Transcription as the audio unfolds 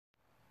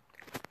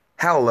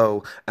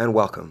Hello and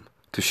welcome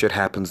to Shit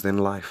Happens in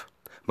Life.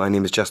 My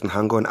name is Justin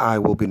Hungo and I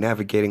will be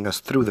navigating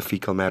us through the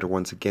fecal matter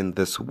once again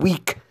this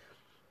week.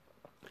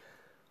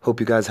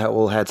 Hope you guys have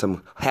all had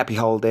some happy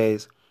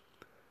holidays.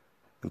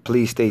 And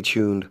please stay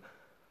tuned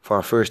for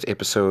our first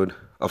episode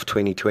of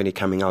 2020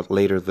 coming out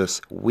later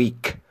this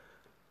week.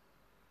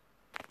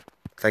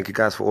 Thank you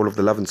guys for all of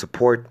the love and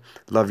support.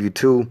 Love you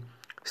too.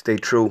 Stay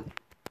true.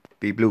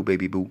 Be blue,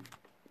 baby boo.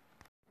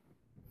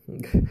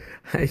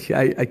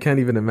 I can't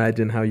even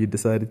imagine how you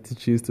decided to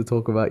choose to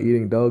talk about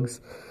eating dogs.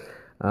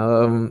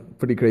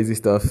 Pretty crazy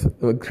stuff.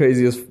 The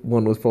craziest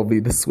one was probably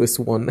the Swiss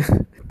one.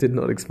 Did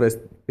not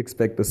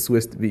expect the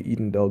Swiss to be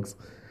eating dogs.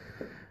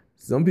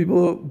 Some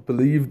people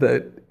believe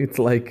that it's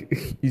like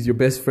he's your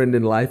best friend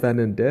in life and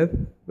in death.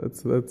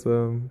 That's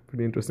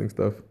pretty interesting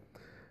stuff.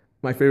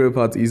 My favorite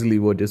parts easily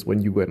were just when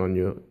you went on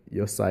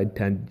your side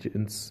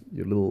tangents,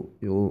 your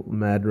little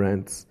mad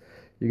rants.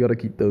 You got to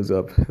keep those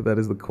up. That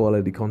is the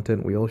quality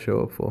content we all show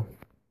up for.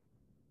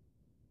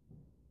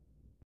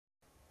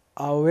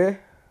 Awe?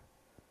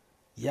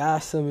 Yeah,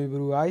 Sammy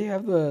bro. I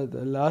have the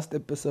last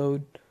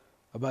episode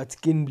about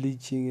skin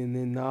bleaching and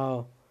then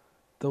now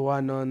the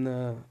one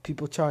on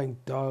people chowing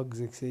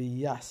dogs. I say,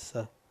 yes.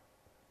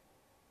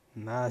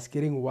 Nah, it's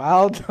getting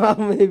wild now,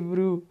 my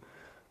bro.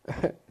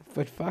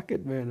 But fuck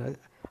it, man.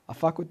 I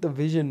fuck with the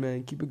vision,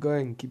 man. Keep it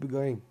going. Keep it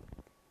going.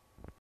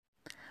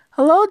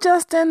 Hello,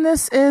 Justin.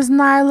 This is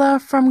Nyla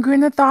from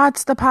Greener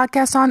Thoughts, the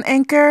podcast on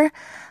Anchor.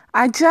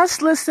 I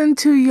just listened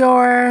to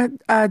your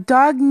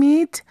dog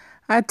meat,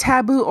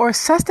 taboo or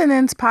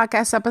sustenance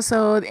podcast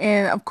episode,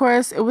 and of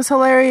course, it was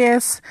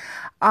hilarious.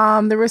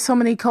 There were so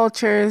many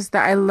cultures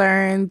that I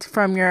learned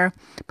from your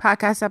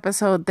podcast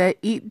episode that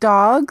eat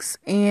dogs,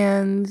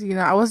 and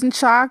I wasn't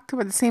shocked, but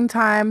at the same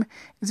time,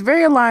 it's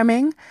very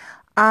alarming.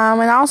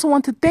 And I also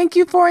want to thank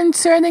you for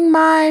inserting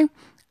my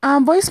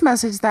voice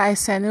message that I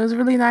sent. It was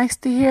really nice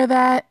to hear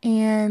that,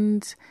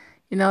 and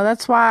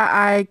that's why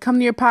I come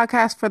to your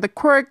podcast, for the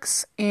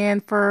quirks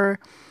and for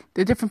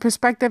the different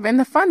perspective and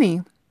the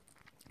funny.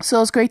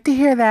 So it's great to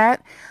hear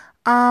that.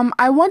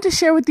 I want to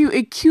share with you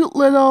a cute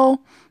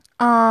little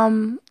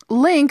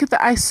link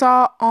that I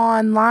saw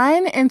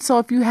online, and so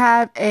if you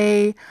have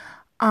a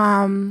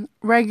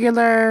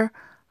regular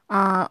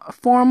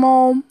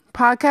formal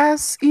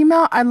podcast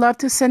email, I'd love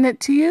to send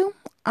it to you.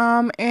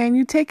 And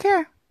you take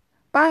care.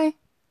 Bye.